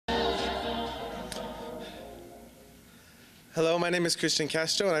Hello, my name is Christian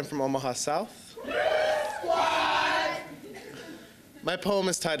Castro, and I'm from Omaha, South. My poem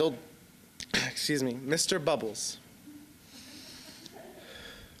is titled, Mr. Bubbles.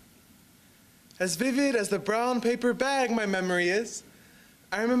 As vivid as the brown paper bag my memory is,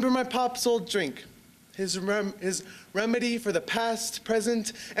 I remember my pop's old drink, his remedy for the past,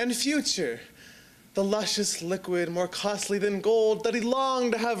 present, and future, the luscious liquid more costly than gold that he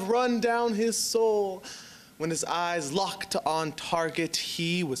longed to have run down his soul. When his eyes locked on target,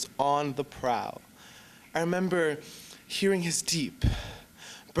 he was on the prowl. I remember hearing his deep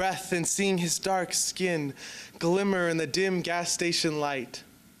breath and seeing his dark skin glimmer in the dim gas station light,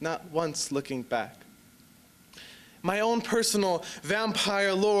 not once looking back. My own personal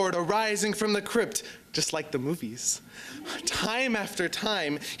vampire lord arising from the crypt, just like the movies. Time after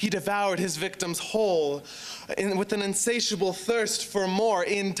time, he devoured his victims whole, with an insatiable thirst for more.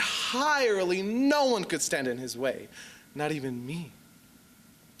 Entirely, no one could stand in his way, not even me.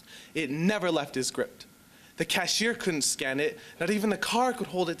 It never left his grip. The cashier couldn't scan it, not even the car could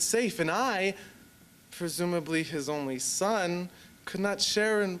hold it safe, and I, presumably his only son, could not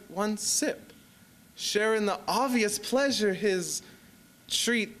share in one sip, share in the obvious pleasure his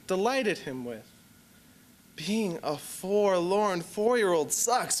treat delighted him with. Being a forlorn 4-year-old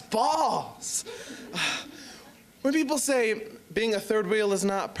sucks balls. When people say being a third wheel is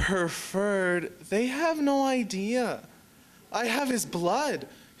not preferred, they have no idea. I have his blood,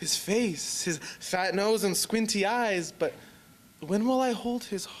 his face, his fat nose and squinty eyes, but when will I hold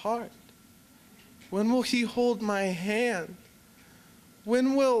his heart? When will he hold my hand?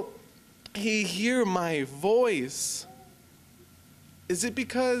 When will he hear my voice? Is it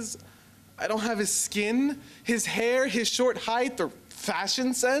because I don't have his skin, his hair, his short height, or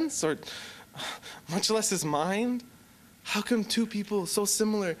fashion sense, or much less his mind? How come two people so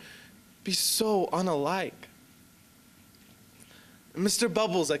similar be so unalike? Mr.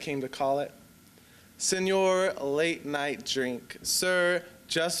 Bubbles, I came to call it. Senor late night drink. Sir,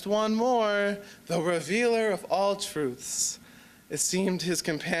 just one more, the revealer of all truths. It seemed his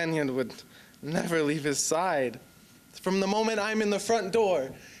companion would never leave his side. From the moment I'm in the front door,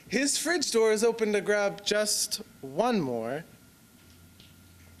 his fridge door is open to grab just one more.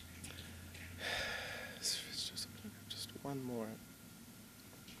 His fridge door's open to grab just one more.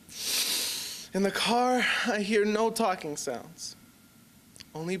 In the car, I hear no talking sounds,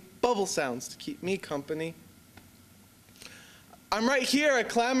 only bubble sounds to keep me company. I'm right here, I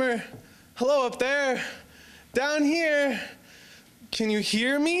clamor. Hello up there, down here. Can you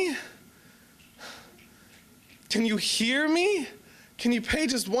hear me? Can you hear me? Can you pay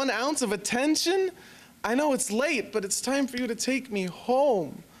just 1 ounce of attention? I know it's late, but it's time for you to take me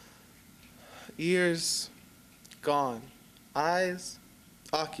home. Ears gone, eyes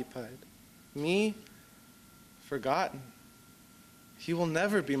occupied, me forgotten. He will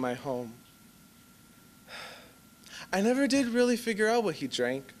never be my home. I never did really figure out what he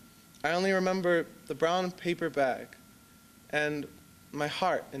drank. I only remember the brown paper bag and my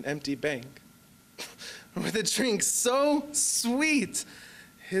heart an empty bank. With a drink so sweet,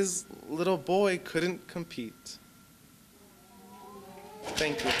 his little boy couldn't compete.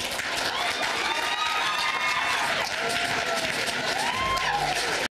 Thank you.